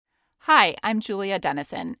Hi, I'm Julia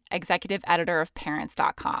Dennison, executive editor of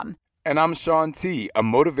Parents.com. And I'm Sean T., a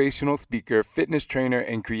motivational speaker, fitness trainer,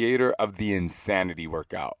 and creator of the Insanity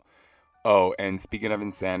Workout. Oh, and speaking of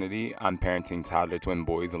insanity, I'm parenting toddler twin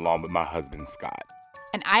boys along with my husband, Scott.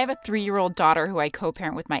 And I have a 3-year-old daughter who I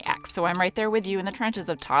co-parent with my ex, so I'm right there with you in the trenches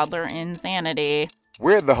of toddler insanity.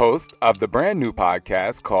 We're the host of the brand new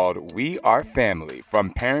podcast called We Are Family from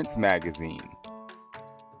Parents Magazine.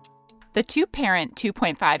 The 2-parent,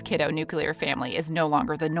 2.5 kiddo nuclear family is no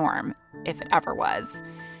longer the norm, if it ever was.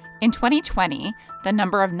 In 2020, the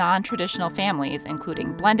number of non-traditional families,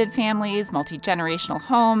 including blended families, multi-generational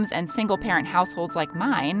homes, and single-parent households like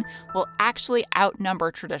mine, will actually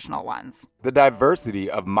outnumber traditional ones. The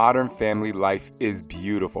diversity of modern family life is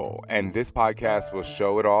beautiful, and this podcast will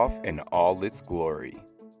show it off in all its glory.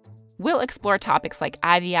 We'll explore topics like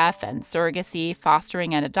IVF and surrogacy,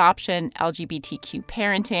 fostering and adoption, LGBTQ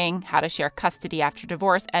parenting, how to share custody after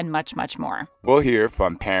divorce, and much, much more. We'll hear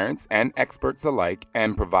from parents and experts alike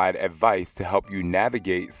and provide advice to help you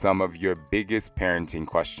navigate some of your biggest parenting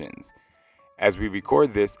questions. As we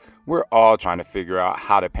record this, we're all trying to figure out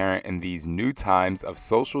how to parent in these new times of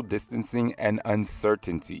social distancing and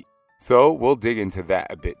uncertainty. So we'll dig into that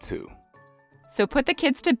a bit too. So put the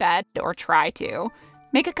kids to bed, or try to.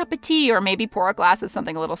 Make a cup of tea or maybe pour a glass of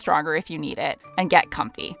something a little stronger if you need it, and get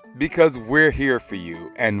comfy. Because we're here for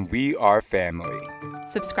you, and we are family.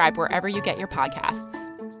 Subscribe wherever you get your podcasts.